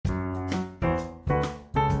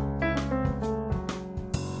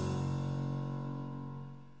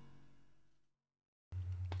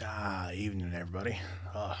everybody.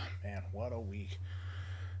 Man, what a week.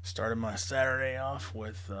 Started my Saturday off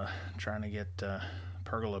with trying to get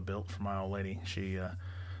pergola built for my old lady. She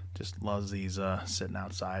just loves these sitting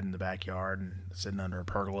outside in the backyard and sitting under a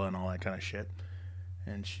pergola and all that kind of shit.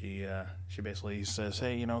 And she basically says,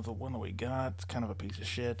 hey, the one that we got, it's kind of a piece of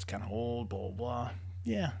shit. It's kind of old, blah, blah, blah.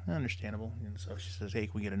 Yeah, understandable. And so she says, hey,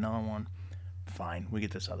 can we get another one? Fine, we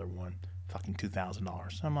get this other one. Fucking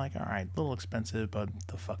 $2,000. I'm like, all right, a little expensive, but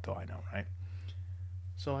the fuck do I know, right?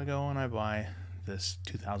 So I go and I buy this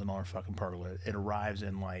 $2,000 fucking pergola. It arrives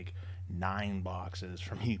in like 9 boxes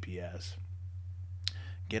from UPS.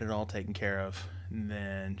 Get it all taken care of. And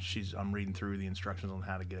then I'm reading through the instructions on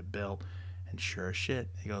how to get it built. And sure as shit,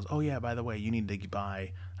 he goes, oh yeah, by the way, you need to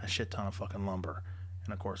buy a shit ton of fucking lumber.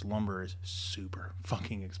 And of course, lumber is super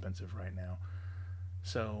fucking expensive right now.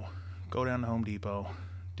 So go down to Home Depot,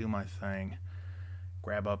 do my thing,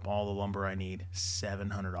 grab up all the lumber I need,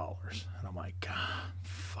 $700. And I'm like, God,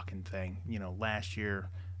 fucking thing. Last year,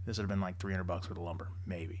 this would have been like $300 worth of lumber,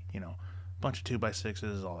 maybe. Bunch of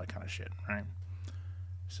 2x6s, all that kind of shit, right?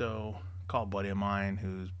 So, call a buddy of mine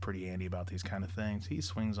who's pretty handy about these kind of things. He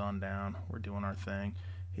swings on down. We're doing our thing.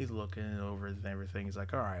 He's looking over everything. He's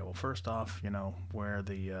like, all right, well, first off, where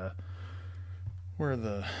the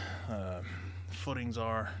footings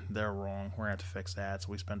are, they're wrong. We're gonna have to fix that.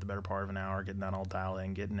 So we spent the better part of an hour getting that all dialed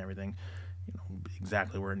in, getting everything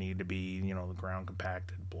exactly where it needed to be, the ground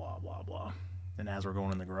compacted, blah blah blah. And as we're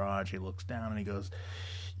going in the garage, he looks down and he goes,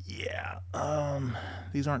 yeah,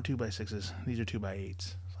 these aren't 2x6s, these are 2x8s.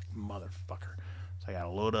 It's like, motherfucker. So I gotta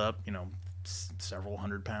load up several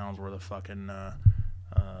 100 pounds worth of fucking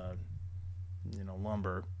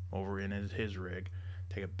lumber over in his rig,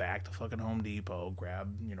 take it back to fucking Home Depot,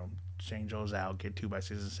 grab, change those out, get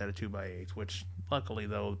 2x6s instead of 2x8s, which luckily,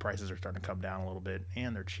 though, the prices are starting to come down a little bit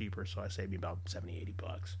and they're cheaper, so I saved me about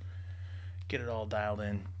 $70-$80. Get it all dialed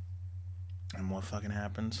in, and what fucking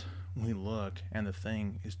happens? We look, and the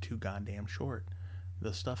thing is too goddamn short.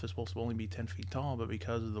 The stuff is supposed to only be 10 feet tall, but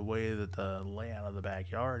because of the way that the layout of the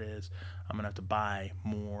backyard is, I'm going to have to buy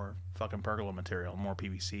more fucking pergola material, more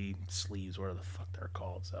PVC sleeves, whatever the fuck they're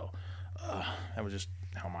called. So, that was just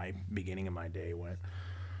how my beginning of my day went.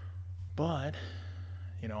 But,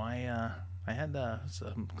 I had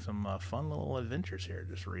some fun little adventures here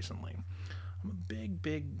just recently. I'm a big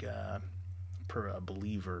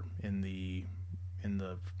believer in the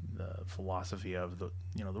philosophy of the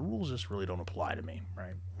rules just really don't apply to me,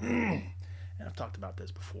 right? And I've talked about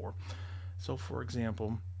this before. So, for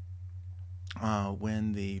example,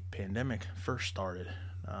 when the pandemic first started,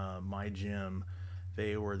 my gym,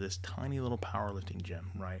 they were this tiny little powerlifting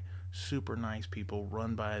gym, right? Super nice people,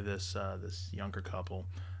 run by this younger couple,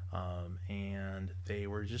 and they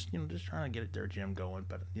were just trying to get their gym going.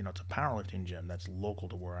 But it's a powerlifting gym that's local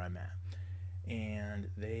to where I'm at, and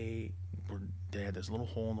they had this little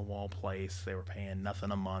hole in the wall place. They were paying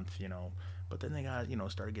nothing a month, but then they got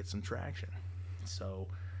started to get some traction. So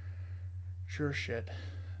sure shit,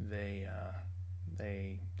 they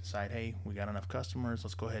decide, hey, we got enough customers,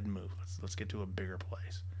 let's go ahead and move. Let's get to a bigger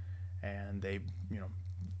place. And they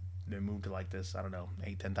moved to like this, I don't know,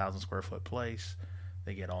 8,000-10,000 square foot place.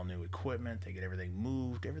 They get all new equipment, they get everything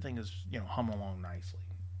moved, everything is humming along nicely.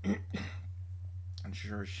 And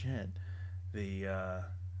sure as shit, they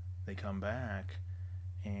come back,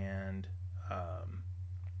 and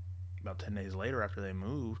about 10 days later after they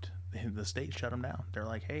moved, the state shut them down. They're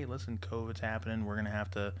like, hey, listen, COVID's happening, we're gonna have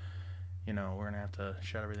to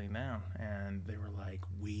shut everything down. And they were like,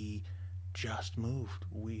 we just moved,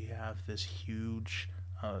 we have this huge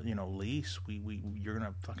lease, you're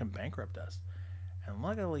gonna fucking bankrupt us. And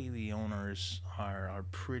luckily the owners are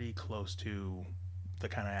pretty close to the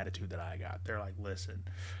kind of attitude that I got. They're like, listen,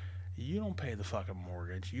 you don't pay the fucking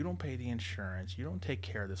mortgage, you don't pay the insurance, you don't take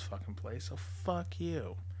care of this fucking place, so fuck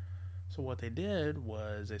you. So what they did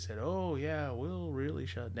was they said, oh yeah, we'll really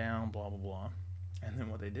shut down, blah blah blah. And then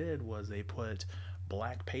what they did was they put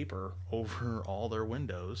black paper over all their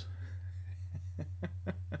windows,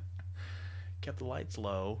 kept the lights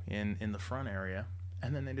low in the front area,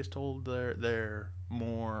 and then they just told their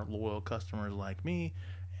more loyal customers like me,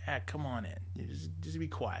 yeah, come on in. You just be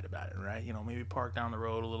quiet about it, right? Maybe park down the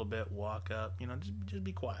road a little bit, walk up, just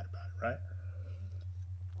be quiet about it, right?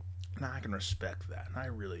 Now I can respect that, and I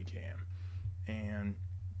really can. And,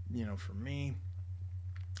 for me,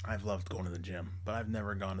 I've loved going to the gym, but I've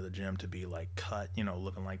never gone to the gym to be like cut,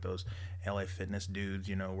 looking like those LA Fitness dudes,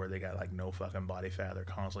 where they got like no fucking body fat. They're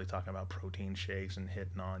constantly talking about protein shakes and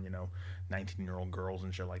hitting on, 19-year-old girls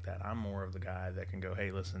and shit like that. I'm more of the guy that can go,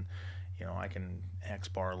 hey, listen, I can X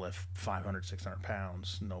bar lift 500, 600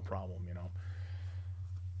 pounds, no problem,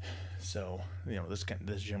 So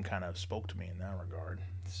this gym kind of spoke to me in that regard.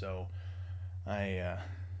 So I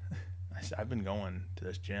I've been going to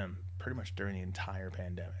this gym pretty much during the entire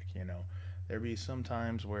pandemic. There'd be some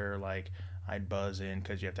times where like I'd buzz in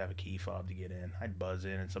because you have to have a key fob to get in. I'd buzz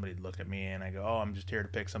in and somebody'd look at me and I go, "Oh, I'm just here to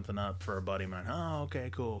pick something up for a buddy of mine." "Oh, okay,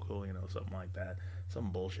 cool, cool," something like that,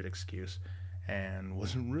 some bullshit excuse, and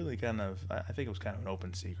was really kind of, I think it was kind of an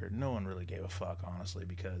open secret. No one really gave a fuck, honestly,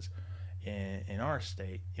 because in our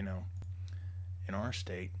state, in our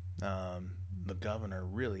state, the governor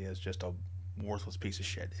really is just a worthless piece of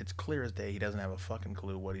shit. It's clear as day he doesn't have a fucking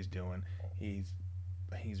clue what he's doing.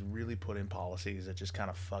 He's really put in policies that just kind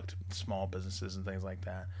of fucked small businesses and things like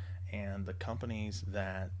that. And the companies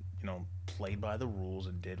that played by the rules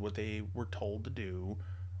and did what they were told to do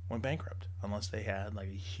went bankrupt. Unless they had like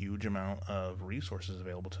a huge amount of resources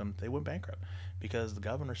available to them, they went bankrupt because the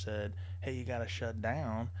governor said, "Hey, you got to shut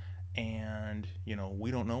down." And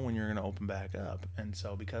we don't know when you're going to open back up. And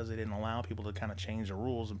so because they didn't allow people to kind of change the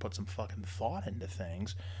rules and put some fucking thought into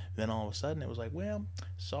things, then all of a sudden it was like, well,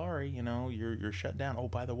 sorry, you're shut down. Oh,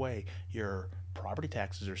 by the way, your property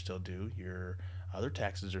taxes are still due, your other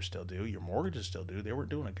taxes are still due, your mortgage is still due. They weren't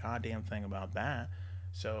doing a goddamn thing about that.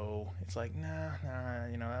 So it's like, nah,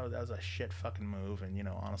 that was a shit fucking move. And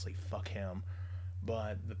honestly, fuck him.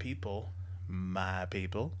 But the people, my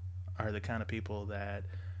people, are the kind of people that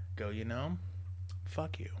go,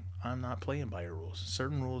 fuck you. I'm not playing by your rules.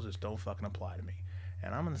 Certain rules just don't fucking apply to me.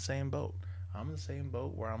 And I'm in the same boat. I'm in the same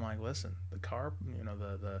boat where I'm like, listen,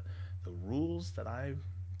 the rules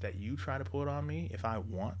that you try to put on me, if I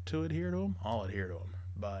want to adhere to them, I'll adhere to them.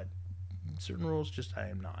 But certain rules, just I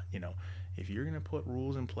am not. If you're going to put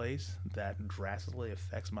rules in place that drastically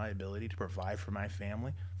affects my ability to provide for my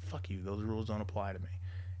family, fuck you. Those rules don't apply to me.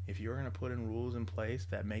 If you're going to put in rules in place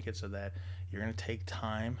that make it so that you're going to take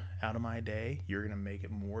time out of my day, you're going to make it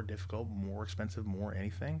more difficult, more expensive, more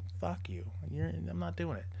anything, fuck you. I'm not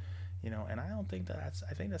doing it. And I don't think I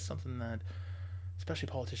think that's something that, especially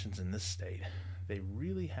politicians in this state, they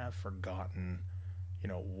really have forgotten,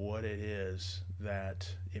 what it is that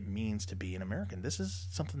it means to be an American. This is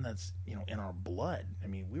something that's, in our blood. I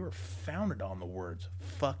mean, we were founded on the words,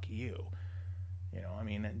 fuck you.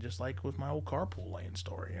 Just like with my old carpool lane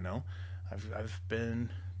story, I've been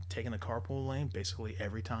taking the carpool lane basically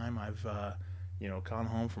every time I've, gone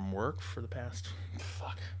home from work for the past,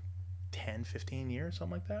 10, 15 years,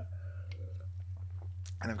 something like that.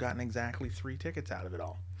 And I've gotten exactly 3 tickets out of it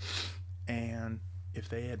all. And if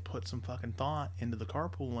they had put some fucking thought into the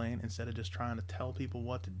carpool lane instead of just trying to tell people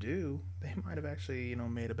what to do, they might have actually,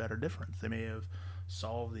 made a better difference. They may have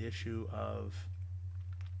solved the issue of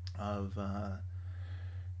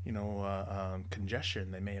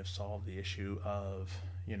congestion. They may have solved the issue of,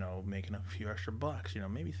 making a few extra bucks,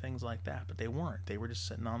 maybe things like that. But they weren't. They were just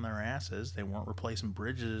sitting on their asses. They weren't replacing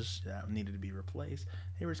bridges that needed to be replaced.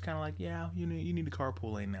 They were just kind of like, yeah, you need a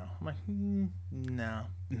carpool lane now. I'm like, no,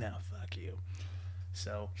 fuck you.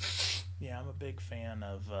 So, yeah, I'm a big fan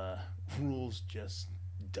of rules just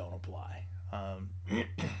don't apply. In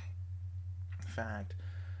fact,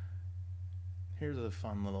 here's a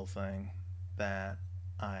fun little thing that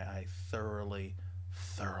I thoroughly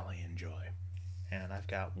enjoy. And I've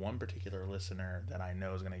got one particular listener that I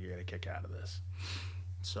know is going to get a kick out of this.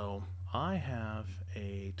 So I have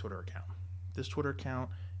a Twitter account. This Twitter account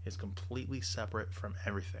is completely separate from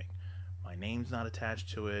everything. My name's not attached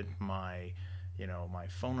to it. My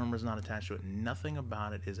phone number is not attached to it. Nothing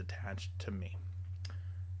about it is attached to me.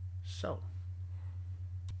 So,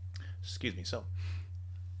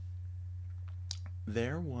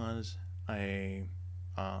 there was a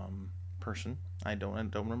person, I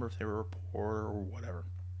don't remember if they were a reporter or whatever.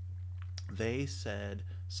 They said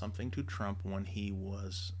something to Trump when he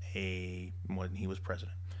was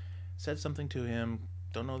president. Said something to him,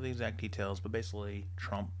 don't know the exact details, but basically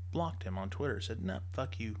Trump blocked him on Twitter. Said, "No,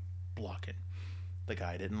 fuck you, block it." The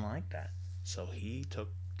guy didn't like that, so he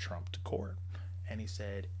took Trump to court and he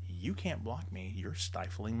said, "You can't block me, you're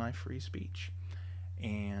stifling my free speech."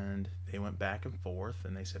 And they went back and forth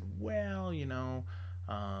and they said, well,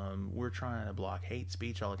 we're trying to block hate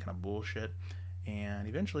speech, all that kind of bullshit. And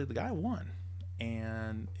eventually the guy won,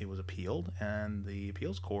 and it was appealed, and the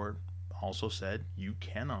appeals court also said you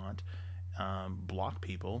cannot block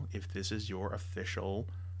people if this is your official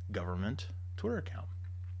government Twitter account.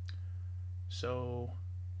 So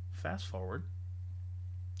fast forward,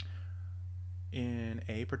 in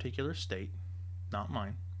a particular state, not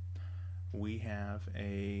mine, we have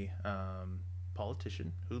a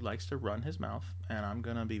politician who likes to run his mouth, and I'm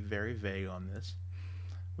going to be very vague on this.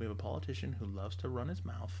 We have a politician who loves to run his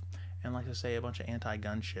mouth and likes to say a bunch of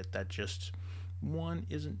anti-gun shit that just one,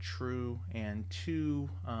 isn't true, and two,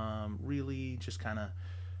 really just kind of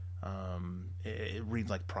it reads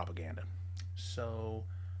like propaganda. So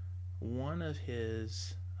one of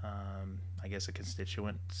his, I guess a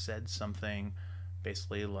constituent, said something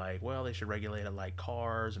basically like, well, they should regulate it like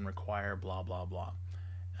cars and require blah, blah, blah.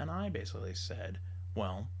 And I basically said,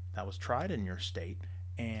 well, that was tried in your state,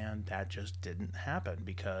 and that just didn't happen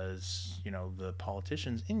because, the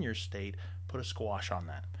politicians in your state put a squash on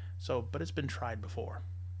that. So, but it's been tried before.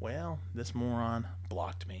 Well, this moron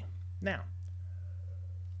blocked me. Now,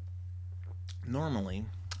 normally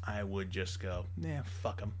I would just go, nah,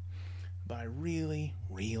 fuck them. But I really,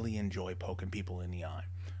 really enjoy poking people in the eye,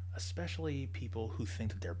 especially people who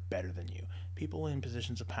think that they're better than you. People in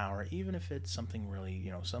positions of power, even if it's something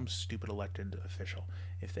really, some stupid elected official,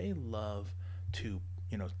 if they love to,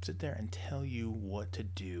 sit there and tell you what to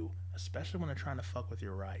do, especially when they're trying to fuck with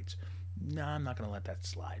your rights, nah, I'm not going to let that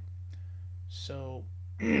slide. So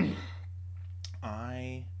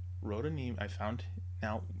I wrote an email. I found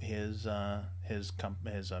out his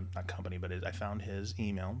not company, but I found his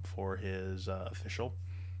email for his official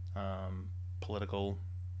political,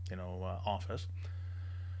 office.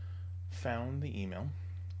 Found the email,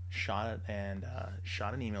 shot it, and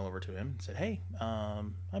shot an email over to him. Said, "Hey,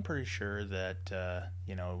 I'm pretty sure that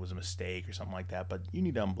it was a mistake or something like that, but you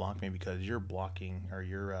need to unblock me because you're blocking or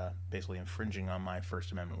you're basically infringing on my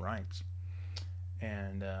First Amendment rights."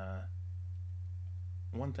 And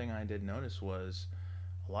one thing I did notice was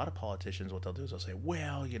a lot of politicians, what they'll do is they'll say,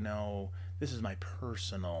 well, this is my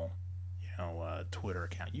personal, Twitter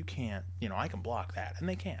account. You can't, I can block that. And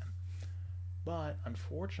they can. But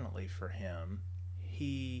unfortunately for him,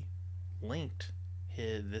 he linked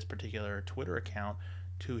this particular Twitter account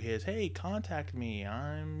to his, hey, contact me.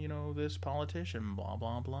 I'm, this politician, blah,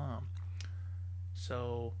 blah, blah.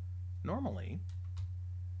 So normally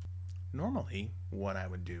what I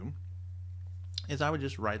would do is I would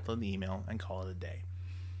just write the email and call it a day.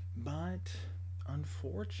 But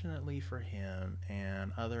unfortunately for him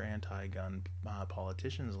and other anti-gun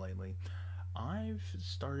politicians lately, I've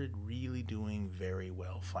started really doing very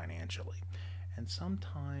well financially. And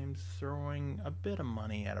sometimes throwing a bit of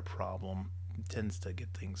money at a problem tends to get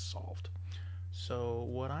things solved. So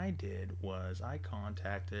what I did was I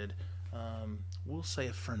contacted, we'll say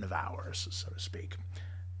a friend of ours, so to speak.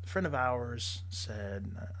 A friend of ours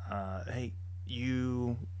said, hey,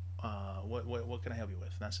 you, what can I help you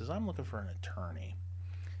with? And I says, I'm looking for an attorney.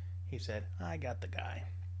 He said, I got the guy.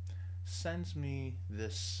 Sends me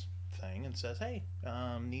this thing and says, hey,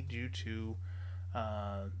 need you to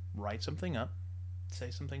write something up, say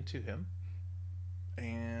something to him,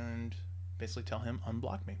 and basically tell him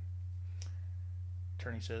unblock me.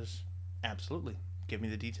 Attorney says, absolutely, give me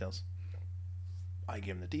the details. I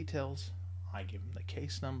give him the details, I give him the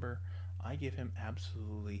case number, I give him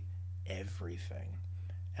absolutely everything,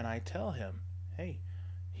 and I tell him, hey,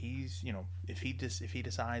 he's, if he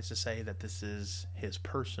decides to say that this is his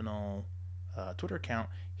personal Twitter account,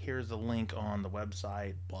 here's the link on the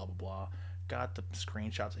website, blah blah blah. Got the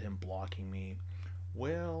screenshots of him blocking me.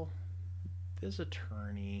 Well, this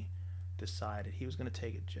attorney decided he was going to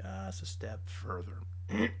take it just a step further.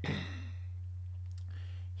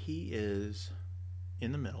 He is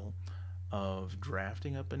in the middle of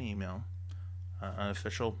drafting up an email, an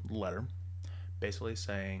official letter, basically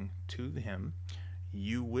saying to him,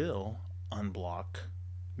 you will unblock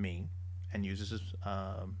me, and uses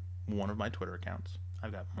one of my Twitter accounts.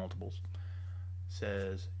 I've got multiples.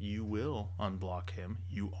 Says you will unblock him.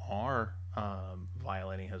 You are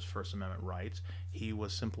violating his First Amendment rights. He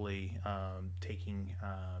was simply taking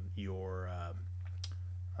your.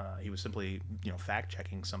 He was simply, fact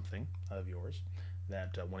checking something of yours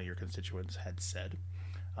that one of your constituents had said.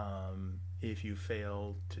 If you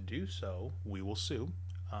fail to do so, we will sue.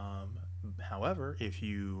 However, if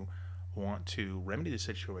you want to remedy the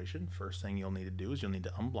situation, first thing you'll need to do is you'll need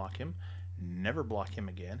to unblock him, never block him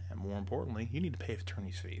again, and more importantly, you need to pay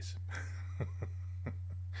attorney's fees.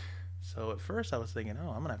 So at first I was thinking, oh,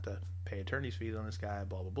 I'm going to have to pay attorney's fees on this guy,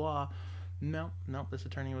 blah, blah, blah. No, this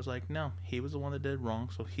attorney was like, no, he was the one that did wrong,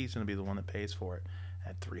 so he's going to be the one that pays for it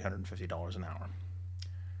at $350 an hour.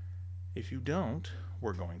 If you don't,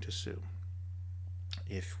 we're going to sue.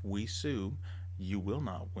 If we sue, you will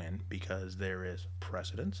not win because there is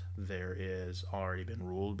precedence. There is already been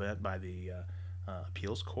ruled by the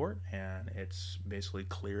appeals court, and it's basically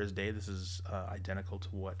clear as day. This is identical to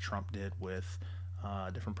what Trump did with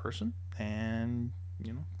a different person, and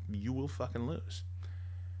you will fucking lose.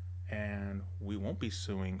 And we won't be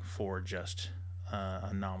suing for just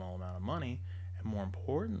a nominal amount of money, and more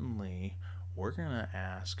importantly, we're going to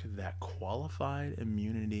ask that qualified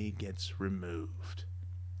immunity gets removed.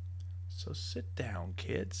 So sit down,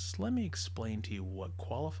 kids. Let me explain to you what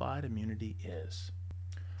qualified immunity is.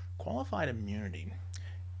 Qualified immunity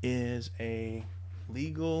is a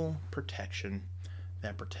legal protection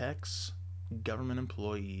that protects government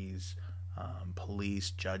employees,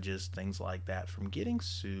 police, judges, things like that from getting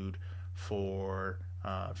sued for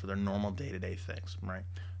their normal day-to-day things, right?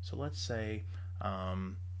 So let's say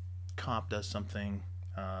cop does something,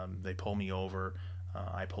 they pull me over,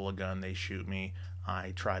 I pull a gun, they shoot me,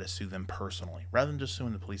 I try to sue them personally. Rather than just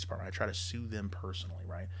suing the police department, I try to sue them personally,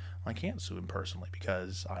 right? I can't sue him personally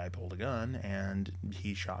because I pulled a gun and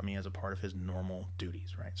he shot me as a part of his normal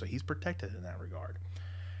duties, right? So he's protected in that regard.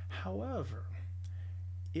 However,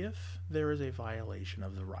 if there is a violation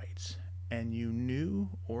of the rights and you knew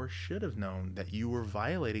or should have known that you were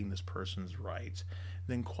violating this person's rights,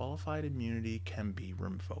 then qualified immunity can be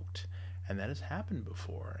revoked. And that has happened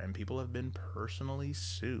before, and people have been personally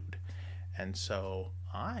sued. And so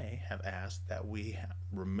I have asked that we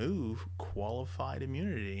remove qualified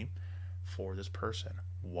immunity for this person.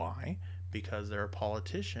 Why? Because they're a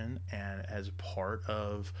politician, and as part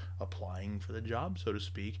of applying for the job, so to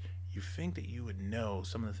speak, you think that you would know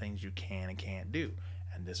some of the things you can and can't do.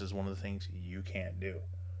 And this is one of the things you can't do.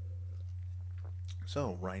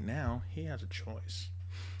 So right now, he has a choice.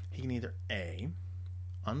 He can either A,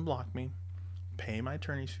 unblock me, pay my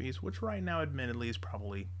attorney's fees, which right now admittedly is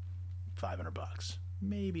probably $500,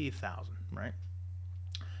 maybe $1,000, right?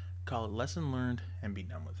 Call it lesson learned and be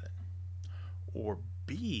done with it. Or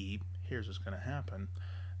B, here's what's going to happen.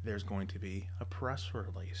 There's going to be a press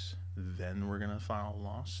release. Then we're going to file a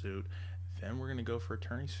lawsuit. Then we're going to go for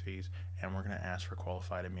attorney's fees, and we're going to ask for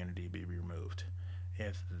qualified immunity to be removed.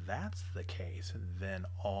 If that's the case, then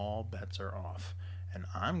all bets are off, and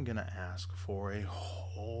I'm going to ask for a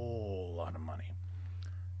whole lot of money.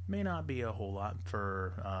 May not be a whole lot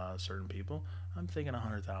for certain people. I'm thinking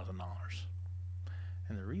 $100,000.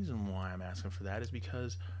 And the reason why I'm asking for that is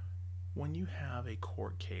because when you have a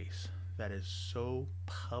court case that is so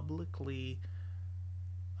publicly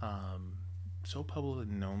known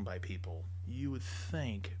by people, you would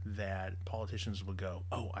think that politicians would go,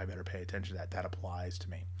 oh, I better pay attention to that. That applies to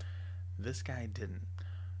me. This guy didn't.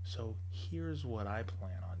 So here's what I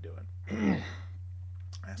plan on doing.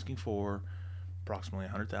 Asking for approximately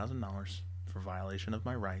 $100,000 for violation of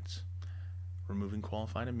my rights, removing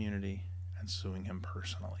qualified immunity, and suing him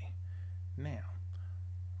personally. Now,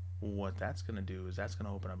 what that's going to do is that's going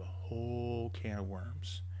to open up a whole can of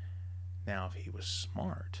worms. Now, if he was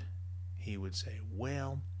smart, he would say,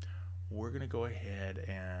 well, we're going to go ahead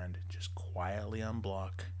and just quietly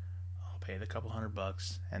unblock. I'll pay the couple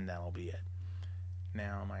 $100 and that'll be it.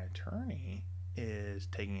 Now, my attorney is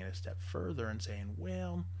taking it a step further and saying,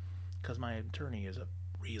 well, because my attorney is a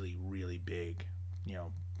really, really big,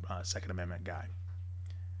 Second Amendment guy.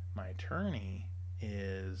 My attorney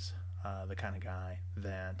is the kind of guy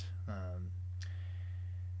that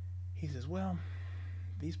he says, well,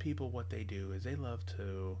 these people, what they do is they love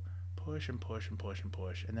to push and push and push and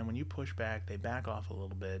push, and then when you push back, they back off a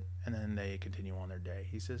little bit, and then they continue on their day.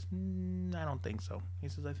 He says, I don't think so. He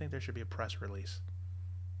says, I think there should be a press release.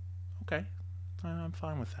 Okay, I'm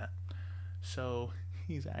fine with that. So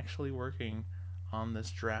he's actually working on this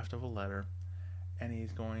draft of a letter, and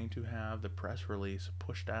he's going to have the press release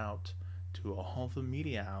pushed out to all the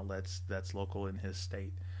media outlets that's local in his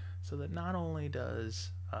state, so that not only does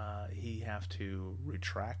he have to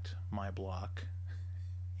retract my block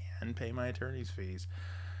and pay my attorney's fees,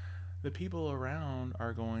 the people around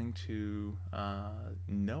are going to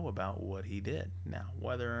know about what he did. Now,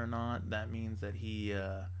 whether or not that means that he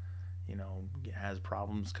has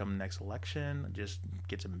problems come next election, just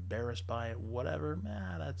gets embarrassed by it, whatever,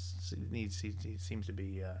 seems to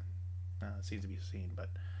be seen. But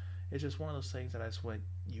it's just one of those things that I swear,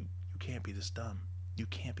 you can't be this dumb. You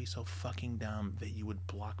can't be so fucking dumb that you would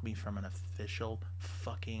block me from an official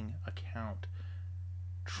fucking account.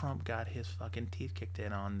 Trump got his fucking teeth kicked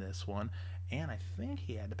in on this one, and I think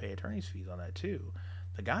he had to pay attorney's fees on that too.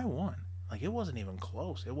 The guy won. Like, it wasn't even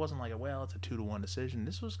close. It wasn't like, well, it's a 2-1 decision.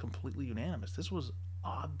 This was completely unanimous. This was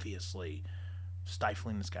obviously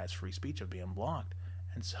stifling this guy's free speech of being blocked.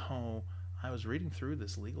 And so I was reading through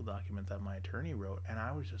this legal document that my attorney wrote, and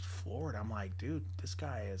I was just floored. I'm like, dude, this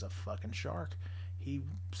guy is a fucking shark. He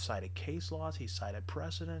cited case laws. He cited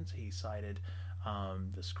precedents. He cited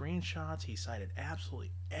the screenshots. He cited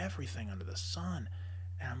absolutely everything under the sun.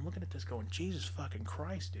 And I'm looking at this going, Jesus fucking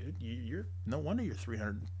Christ, dude. You're no wonder you're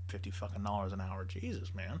 $350 fucking an hour.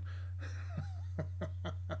 Jesus, man.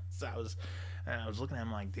 So I was looking at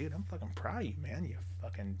him like, dude, I'm fucking proud of you, man. You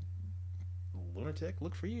fucking lunatic,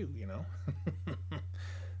 look for you, you know.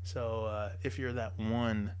 So if you're that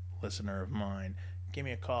one listener of mine, give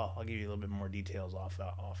me a call. I'll give you a little bit more details off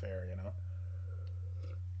air, you know.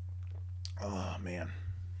 Oh man.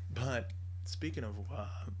 But speaking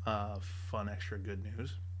of fun, extra good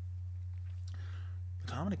news,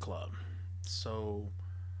 the comedy club. So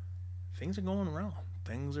things are going well.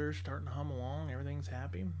 Things are starting to hum along. Everything's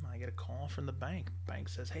happy. I get a call from the bank. Bank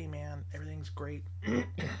says, "Hey man, everything's great.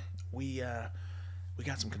 we we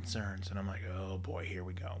got some concerns." And I'm like, "Oh boy, here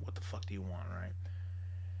we go. What the fuck do you want, right?"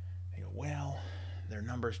 They go, "Well, their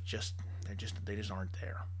numbers they just aren't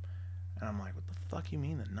there." And I'm like, "What the fuck you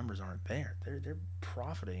mean the numbers aren't there? They're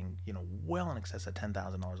profiting, you know, well in excess of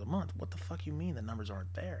 $10,000 a month. What the fuck you mean the numbers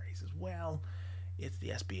aren't there?" He says, "Well, it's the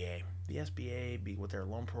SBA. The SBA, with their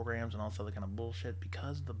loan programs and all this other kind of bullshit,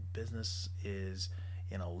 because the business is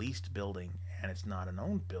in a leased building and it's not an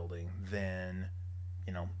owned building, then,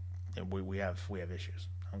 you know, we have issues."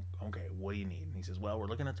 Okay, what do you need? And he says, "Well, we're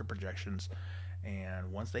looking at the projections,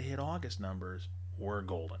 and once they hit August numbers, we're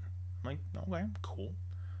golden." I'm like, "Okay, cool."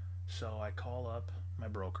 So I call up my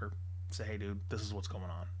broker, say, "Hey, dude, this is what's going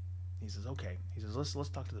on." He says, "Okay." He says, "Let's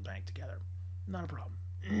talk to the bank together." Not a problem.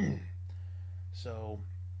 So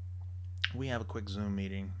we have a quick Zoom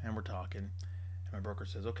meeting and we're talking. And my broker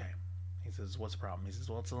says, "Okay." He says, "What's the problem?" He says,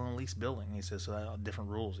 "Well, it's a leased building." He says, "So different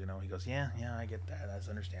rules, you know." He goes, "Yeah, I get that. That's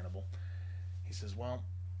understandable." He says,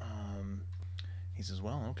 um,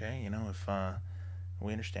 "Well, okay, you know, if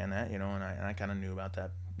we understand that, you know, and I kind of knew about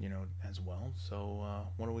that, you know, as well.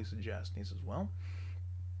 So what do we suggest?" And he says, "Well,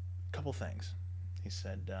 a couple things." He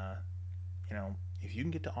said, "You know, if you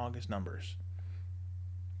can get to August numbers,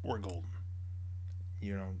 we're golden.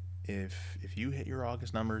 You know, if you hit your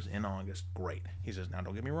August numbers in August, great." He says, "Now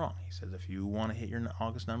don't get me wrong." He says, "If you want to hit your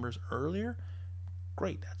August numbers earlier,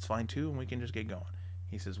 great, that's fine too, and we can just get going."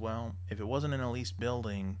 He says, "Well, if it wasn't in a leased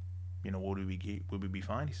building, you know, would we be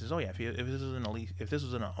fine?" He says, "Oh yeah, if this was in a lease, if this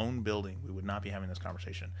was in an owned building, we would not be having this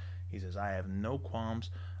conversation." He says, "I have no qualms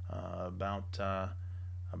about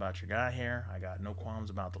your guy here. I got no qualms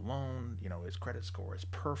about the loan. You know, his credit score is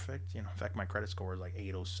perfect. You know, in fact, my credit score is like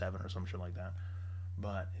 807 or some shit like that.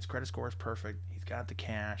 But his credit score is perfect. He's got the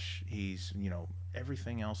cash. He's, you know,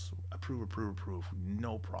 everything else approve.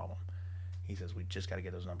 No problem." He says, "We just got to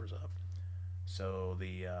get those numbers up." So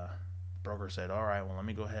the broker said, "All right, well, let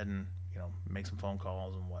me go ahead and, you know, make some phone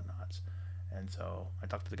calls and whatnots." And so I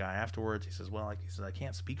talked to the guy afterwards. He says, "Well, he says, I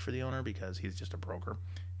can't speak for the owner because he's just a broker."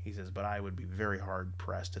 He says, "But I would be very hard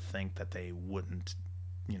pressed to think that they wouldn't,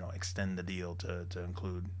 you know, extend the deal to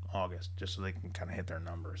include August just so they can kind of hit their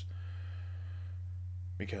numbers.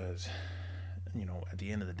 Because, you know, at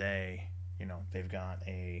the end of the day, you know, they've got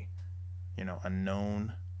a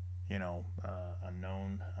known,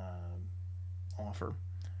 offer.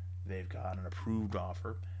 They've got an approved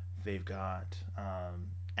offer. They've got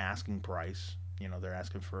asking price. You know, they're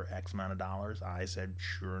asking for X amount of dollars." I said,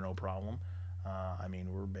 "Sure, no problem." I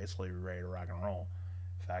mean, we're basically ready to rock and roll.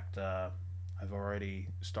 In fact, I've already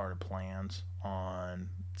started plans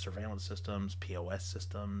on surveillance systems, POS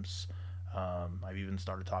systems. I've even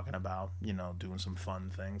started talking about, you know, doing some fun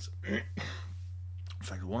things. In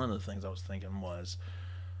fact, one of the things I was thinking was,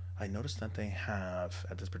 I noticed that they have,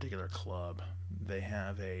 at this particular club, they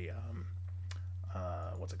have a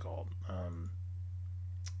what's it called?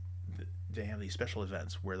 They have these special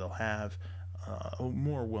events where they'll have a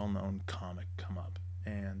more well-known comic come up,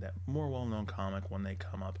 and that more well-known comic, when they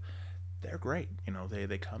come up, they're great. You know,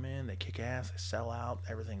 they come in, they kick ass, they sell out,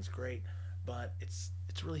 everything's great, but it's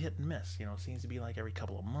really hit and miss. You know, it seems to be like every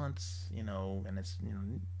couple of months. You know, and it's, you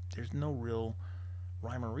know, there's no real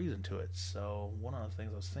rhyme or reason to it. So one of the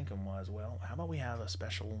things I was thinking was, well, how about we have a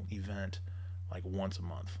special event like once a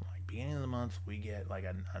month? Like beginning of the month, we get like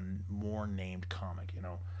a more named comic, you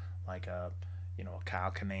know, like a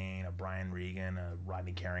Kyle Kinane, a Brian Regan, a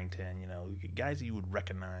Rodney Carrington, you know, guys that you would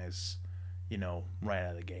recognize, you know, right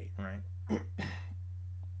out of the gate, right?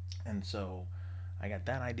 And so I got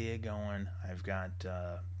that idea going. I've got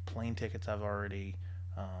plane tickets I've already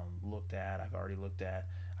looked at.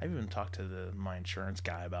 I've even talked to my insurance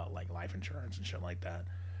guy about like life insurance and shit like that.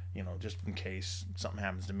 You know, just in case something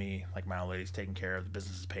happens to me, like my old lady's taken care of, the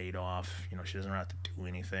business is paid off. You know, she doesn't have to do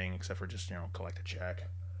anything except for just, you know, collect a check.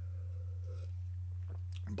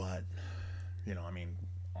 But, you know, I mean,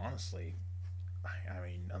 honestly, I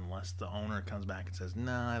mean, unless the owner comes back and says,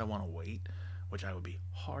 "No, I don't want to wait," which I would be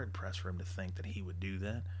hard pressed for him to think that he would do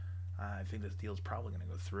that. I think this deal's probably going to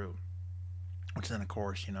go through. Which then, of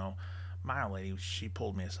course, you know, my old lady, she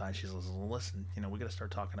pulled me aside. She says, "Listen, you know, we got to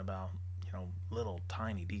start talking about, you know, little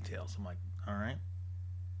tiny details." I'm like, "All right,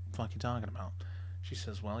 what the fuck you talking about?" She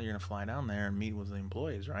says, well, you're going to fly down there and meet with the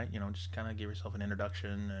employees, right? Just kind of give yourself an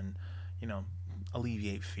introduction and, you know,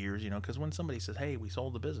 alleviate fears, because when somebody says, hey, we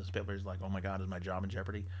sold the business, people are like, oh my God, is my job in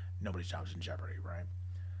jeopardy? Nobody's job's in jeopardy, right?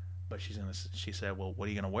 But she said, well, what are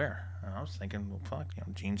you going to wear? And I was thinking, well, fuck,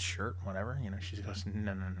 jeans, shirt, whatever. She goes,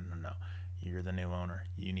 no, no, no, no, no. You're the new owner.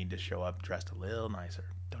 You need to show up dressed a little nicer.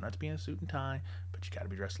 Don't have to be in a suit and tie, but you got to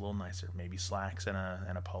be dressed a little nicer. Maybe slacks and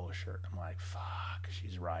a polo shirt. I'm like, fuck,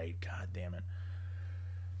 she's right. God damn it.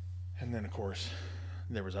 And then, of course,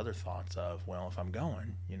 there was other thoughts of, well, if I'm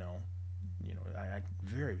going, I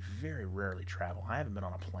very, very rarely travel. I haven't been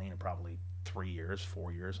on a plane in probably 3 years,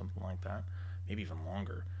 4 years, something like that, maybe even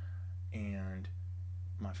longer. And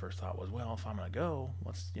my first thought was, well, if I'm gonna go,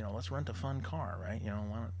 let's rent a fun car, right?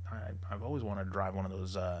 I've always wanted to drive one of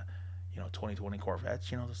those, 2020 Corvettes.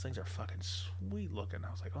 Those things are fucking sweet looking.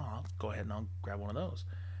 I was like, oh, I'll go ahead and I'll grab one of those.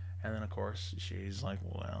 And then of course she's like,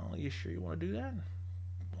 well, you sure you want to do that?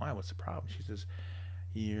 Why? What's the problem? She says,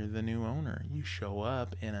 you're the new owner. You show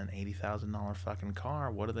up in an $80,000 fucking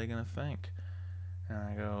car. What are they gonna think? And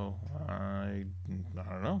I go, I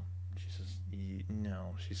don't know. She says,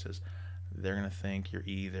 no. She says, they're going to think you're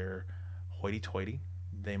either hoity-toity.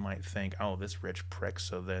 They might think, oh, this rich prick,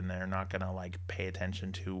 so then they're not going to, pay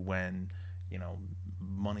attention to when,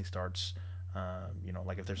 money starts,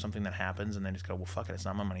 like if there's something that happens and they just go, well, fuck it, it's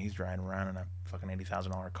not my money. He's driving around in a fucking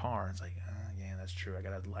 $80,000 car. It's like, yeah, that's true. I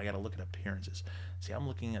gotta look at appearances. See, I'm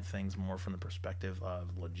looking at things more from the perspective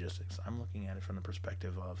of logistics. I'm looking at it from the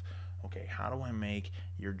perspective of, okay, how do I make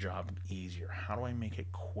your job easier? How do I make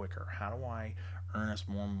it quicker? How do I earn us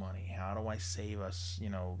more money? How do I save us,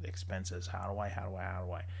 expenses? How do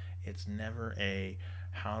I? It's never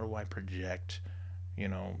how do I project,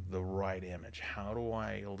 the right image? How do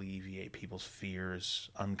I alleviate people's fears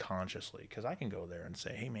unconsciously? Because I can go there and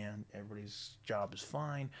say, hey man, everybody's job is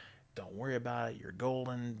fine. Don't worry about it. You're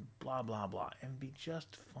golden, blah, blah, blah, and be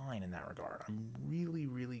just fine in that regard. I'm really,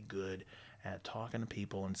 really good at talking to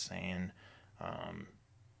people and saying,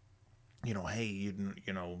 hey,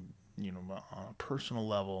 on a personal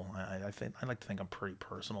level, I like to think I'm pretty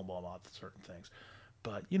personable about certain things.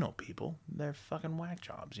 But, people, they're fucking whack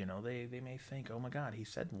jobs. They may think, oh my God, he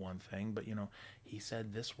said one thing, but, he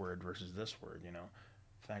said this word versus this word, In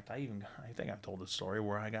fact, I think I've told a story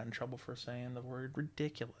where I got in trouble for saying the word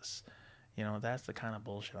ridiculous. That's the kind of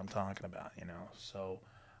bullshit I'm talking about, So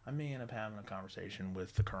I may end up having a conversation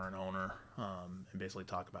with the current owner, and basically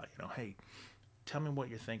talk about, hey, tell me what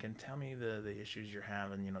you're thinking. Tell me the issues you're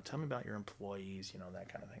having. Tell me about your employees,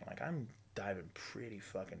 that kind of thing. I'm diving pretty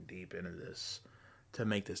fucking deep into this to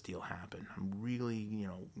make this deal happen. I'm really,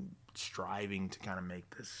 striving to kind of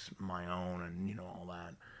make this my own and, all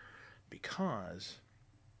that, because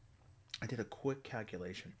I did a quick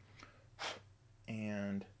calculation,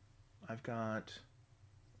 and I've got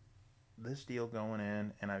this deal going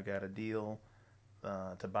in, and I've got a deal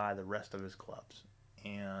to buy the rest of his clubs.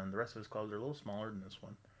 And the rest of his clubs are a little smaller than this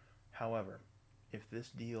one. However, if this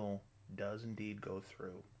deal does indeed go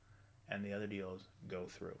through, and the other deals go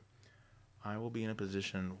through, I will be in a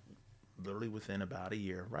position literally within about a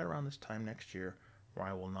year, right around this time next year, where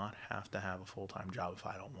I will not have to have a full-time job if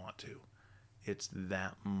I don't want to. It's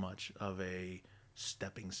that much of a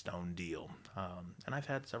stepping stone deal, and I've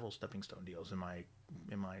had several stepping stone deals in my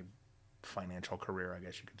financial career, I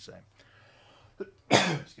guess you could say.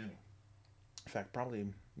 Excuse me. In fact, probably,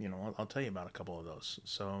 I'll tell you about a couple of those.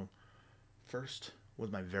 So, first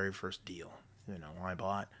was my very first deal. I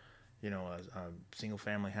bought, a single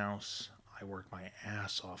family house. I worked my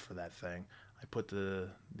ass off for that thing. I put the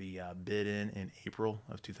bid in April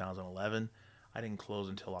of 2011. I didn't close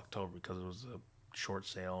until October because it was a short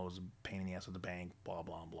sale. It was a pain in the ass at the bank, blah,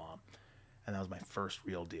 blah, blah. And that was my first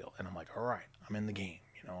real deal. And I'm like, all right, I'm in the game.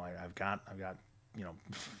 I've got,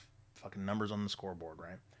 fucking numbers on the scoreboard,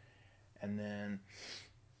 right? And then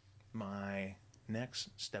my next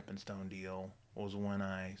stepping stone deal was when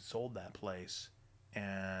I sold that place,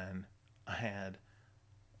 and I had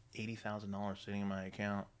 $80,000 sitting in my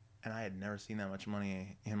account, and I had never seen that much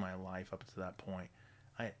money in my life up to that point.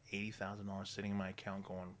 I had $80,000 sitting in my account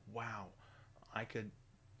going, wow, I could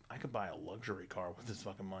buy a luxury car with this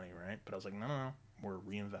fucking money, right? But I was like, no, we're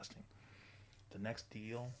reinvesting. The next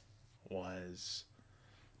deal was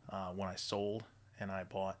when I sold and I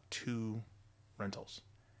bought 2 rentals.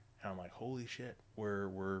 And I'm like, holy shit,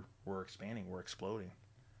 we're expanding, we're exploding.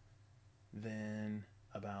 Then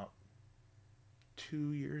about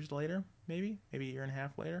 2 years later, maybe a year and a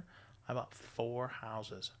half later, I bought 4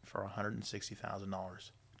 houses for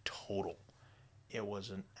 $160,000 total. It was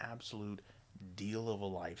an absolute deal of a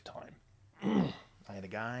lifetime. I had a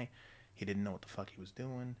guy, he didn't know what the fuck he was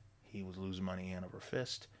doing. He was losing money hand over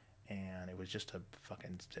fist, and it was just a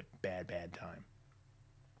fucking bad time.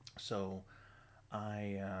 So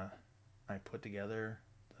I put together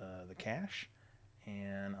the cash,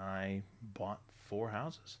 and I bought 4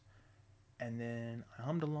 houses. And then I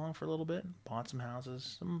hummed along for a little bit, bought some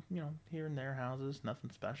houses, some, here and there houses, nothing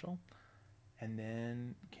special. And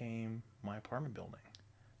then came my apartment building.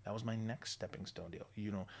 That was my next stepping stone deal.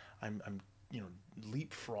 I'm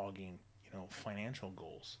leapfrogging, financial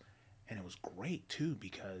goals. And it was great too,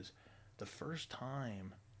 because the first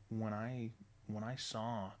time when I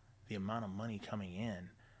saw the amount of money coming in,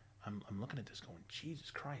 I'm looking at this going, Jesus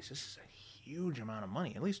Christ, this is a huge amount of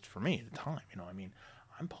money, at least for me at the time.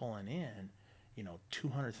 I'm pulling in,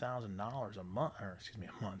 $200,000 a month, or excuse me,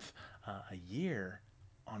 a month, a year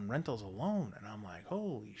on rentals alone. And I'm like,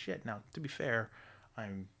 holy shit. Now, to be fair,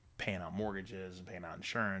 I'm paying out mortgages and paying out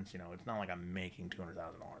insurance. It's not like I'm making $200,000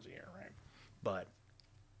 a year, right? But,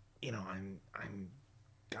 I'm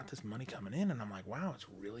got this money coming in, and I'm like, wow, it's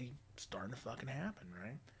really starting to fucking happen,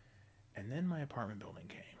 right? And then my apartment building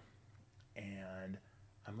came, and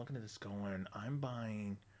I'm looking at this going, I'm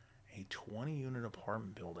buying a 20-unit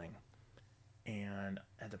apartment building, and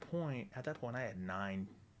at that point, I had 9,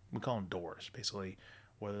 we call them doors, basically,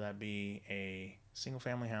 whether that be a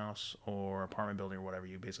single-family house or apartment building or whatever,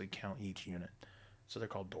 you basically count each unit. So they're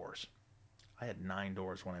called doors. I had 9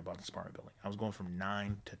 doors when I bought this apartment building. I was going from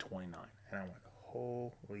 9 to 29, and I went,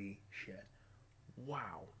 holy shit,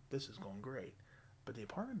 wow, this is going great. But the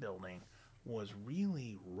apartment building was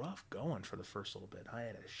really rough going for the first little bit. I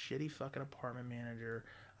had a shitty fucking apartment manager.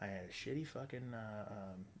 I had a shitty fucking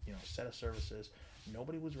set of services.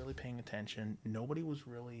 Nobody was really paying attention. Nobody was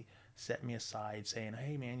really setting me aside saying,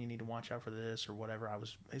 hey man, you need to watch out for this or whatever. I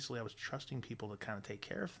was trusting people to kind of take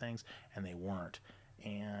care of things, and they weren't.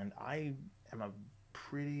 And I am a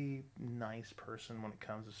pretty nice person when it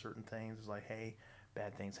comes to certain things. It's like, hey,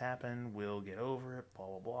 bad things happen, we'll get over it, blah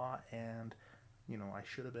blah blah. And I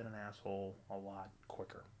should have been an asshole a lot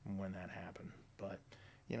quicker when that happened, but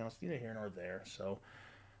it's neither here nor there. So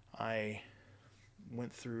I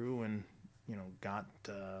went through and got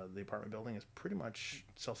the apartment building is pretty much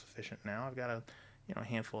self-sufficient now. I've got a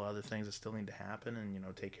handful of other things that still need to happen,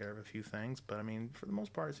 and take care of a few things, but I mean, for the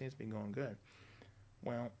most part, it seems to be going good.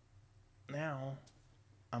 Well, now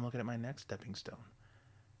I'm looking at my next stepping stone.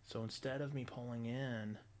 So instead of me pulling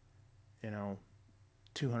in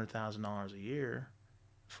 $200,000 a year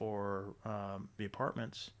for the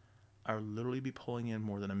apartments, I would literally be pulling in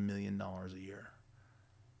more than $1 million a year.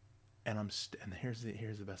 And and here's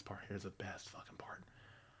the best part. Here's the best fucking part.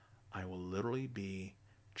 I will literally be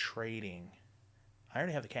trading. I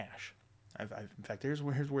already have the cash. In fact, here's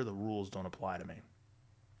where the rules don't apply to me.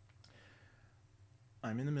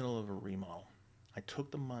 I'm in the middle of a remodel. I took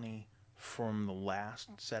the money from the last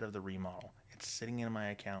set of the remodel. It's sitting in my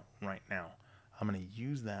account right now. I'm going to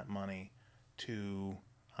use that money to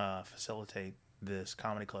facilitate this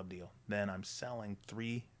comedy club deal. Then I'm selling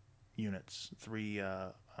 3 units, 3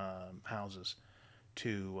 houses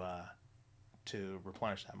to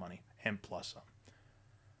replenish that money, and plus some.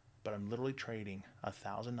 But I'm literally trading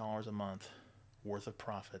 $1,000 a month worth of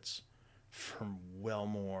profits for well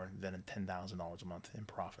more than $10,000 a month in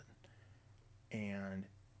profit. And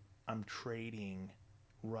I'm trading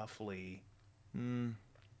roughly, I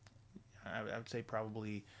would say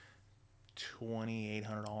probably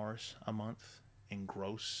 $2,800 a month in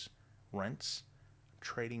gross rents. I'm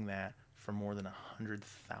trading that for more than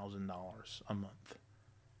 $100,000 a month.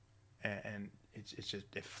 And it's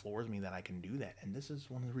just, it floors me that I can do that. And this is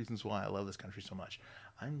one of the reasons why I love this country so much.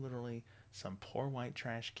 I'm literally some poor white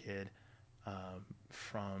trash kid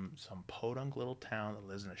from some podunk little town that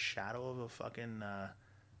lives in a shadow of a fucking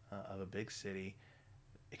of a big city,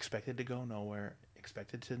 expected to go nowhere,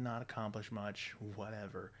 expected to not accomplish much,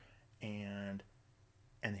 whatever. And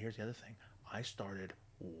here's the other thing. I started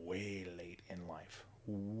way late in life.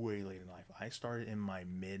 I started in my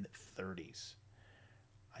mid-30s.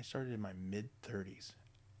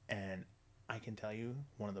 And I can tell you,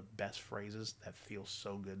 one of the best phrases that feels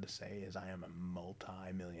so good to say is, I am a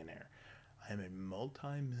multi-millionaire. I am a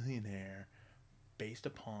multi-millionaire based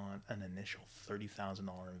upon an initial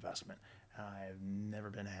 $30,000 investment. And I have never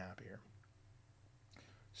been happier.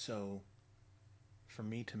 So for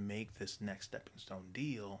me to make this next stepping stone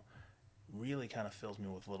deal really kind of fills me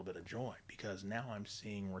with a little bit of joy, because now I'm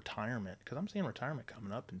seeing retirement, because I'm seeing retirement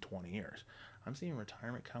coming up in 20 years. I'm seeing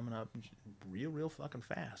retirement coming up real fucking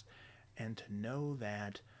fast. And to know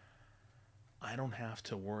that I don't have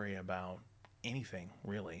to worry about anything,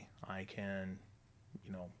 really. I can,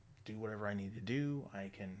 do whatever I need to do.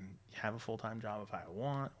 I can have a full-time job if I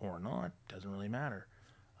want or not. Doesn't really matter.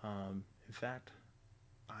 In fact,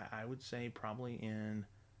 I would say probably in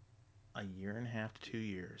a year and a half to 2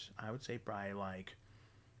 years, I would say by like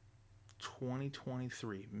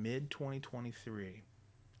 2023, mid 2023,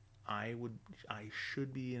 I would I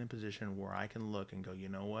should be in a position where I can look and go, you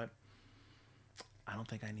know what? I don't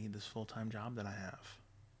think I need this full time job that I have.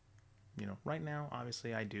 Right now,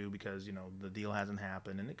 obviously I do because, the deal hasn't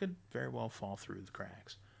happened and it could very well fall through the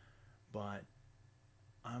cracks. But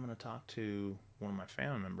I'm going to talk to one of my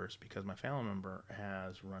family members because my family member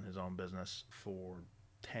has run his own business for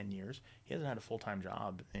 10 years. He hasn't had a full time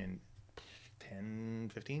job in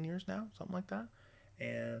 10, 15 years now, something like that.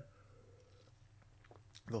 And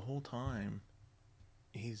the whole time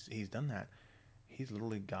he's done that, he's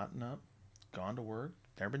literally gotten up, gone to work.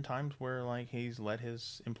 There have been times where like he's let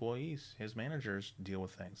his employees, his managers deal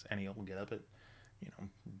with things, and he'll get up at you know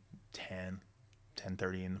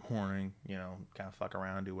 10:30 in the morning, kind of fuck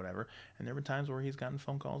around, do whatever. And there have been times where he's gotten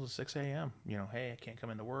phone calls at 6 a.m. Hey, I can't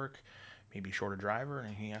come into work, maybe short a driver,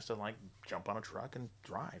 and he has to like jump on a truck and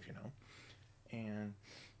drive. And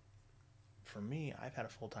for me, I've had a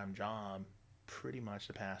full time job pretty much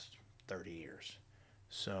the past 30 years.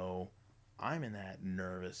 So I'm in that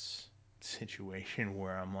nervous situation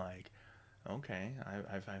where I'm like, okay,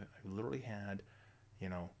 I've literally had,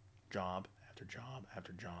 job after job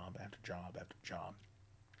after job after job after job.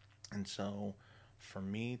 And so for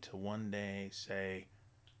me to one day say,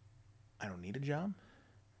 I don't need a job,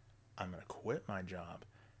 I'm going to quit my job.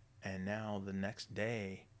 And now the next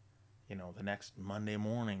day, the next Monday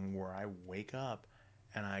morning where I wake up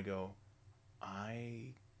and I go,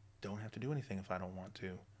 I don't have to do anything if I don't want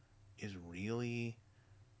to, is really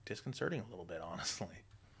disconcerting a little bit, honestly.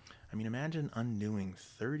 I mean, imagine undoing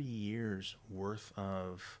 30 years worth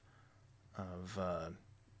of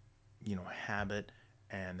habit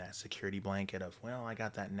and that security blanket of, well, I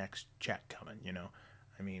got that next check coming.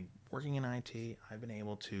 I mean, working in IT, I've been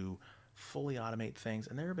able to fully automate things,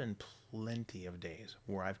 and there have been plenty of days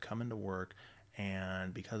where I've come into work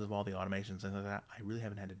and because of all the automations and things like that, I really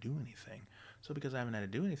haven't had to do anything. So because I haven't had to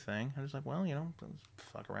do anything, I'm just like, well,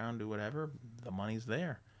 fuck around, do whatever. The money's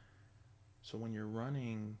there. So when you're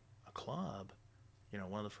running a club,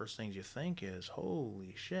 one of the first things you think is,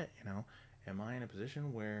 holy shit, am I in a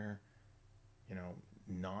position where,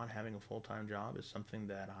 not having a full-time job is something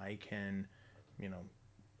that I can,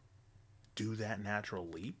 do that natural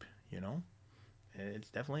leap, It's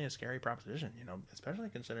definitely a scary proposition, especially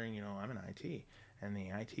considering, I'm in IT, and the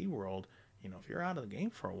IT world, if you're out of the game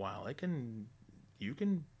for a while, you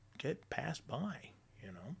can get passed by,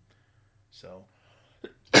 So,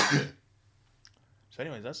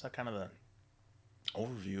 anyways, that's kind of the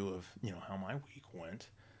overview of, how my week went.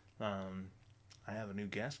 I have a new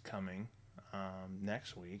guest coming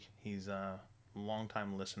next week. He's a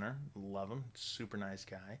longtime listener. Love him. Super nice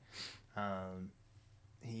guy.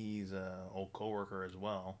 He's an old coworker as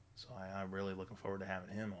well, so I'm really looking forward to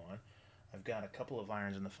having him on. I've got a couple of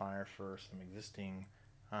irons in the fire for some existing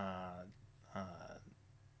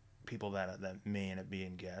people that may end up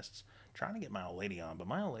being guests. Trying to get my old lady on, but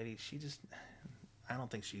my old lady, I don't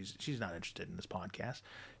think she's not interested in this podcast.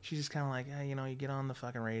 She's just kind of like, hey, you get on the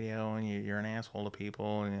fucking radio and you're an asshole to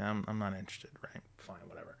people, and I'm not interested, right? Fine,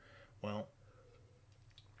 whatever. Well,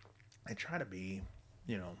 I try to be,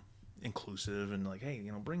 inclusive and like, hey,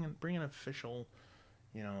 bring an official,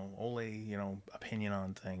 old lady, opinion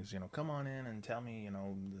on things. Come on in and tell me,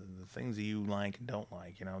 the things that you like and don't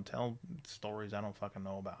like. Tell stories I don't fucking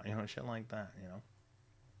know about. Shit like that.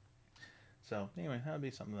 So anyway, that would be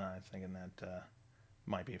something that I'm thinking that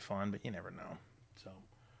might be fun, but you never know. So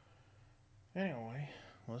anyway,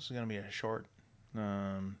 well, this is gonna be a short. This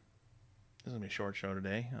is gonna be a short show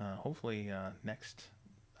today. Hopefully next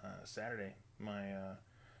Saturday,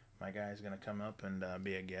 my guy's gonna come up and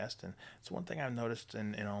be a guest. And it's one thing I've noticed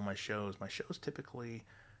in all my shows. My shows typically,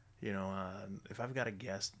 if I've got a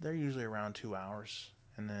guest, they're usually around 2 hours.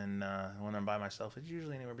 And then when I'm by myself, it's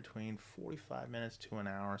usually anywhere between 45 minutes to an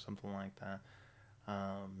hour, something like that.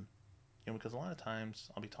 Because a lot of times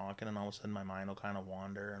I'll be talking and all of a sudden my mind will kind of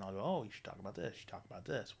wander and I'll go, oh, you should talk about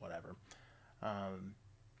this, whatever. I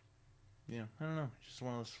don't know. It's just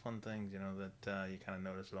one of those fun things, that you kind of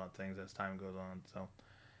notice about things as time goes on. So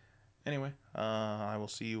anyway, I will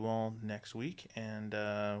see you all next week. And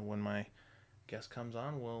when my guest comes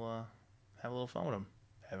on, we'll have a little fun with him.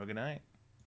 Have a good night.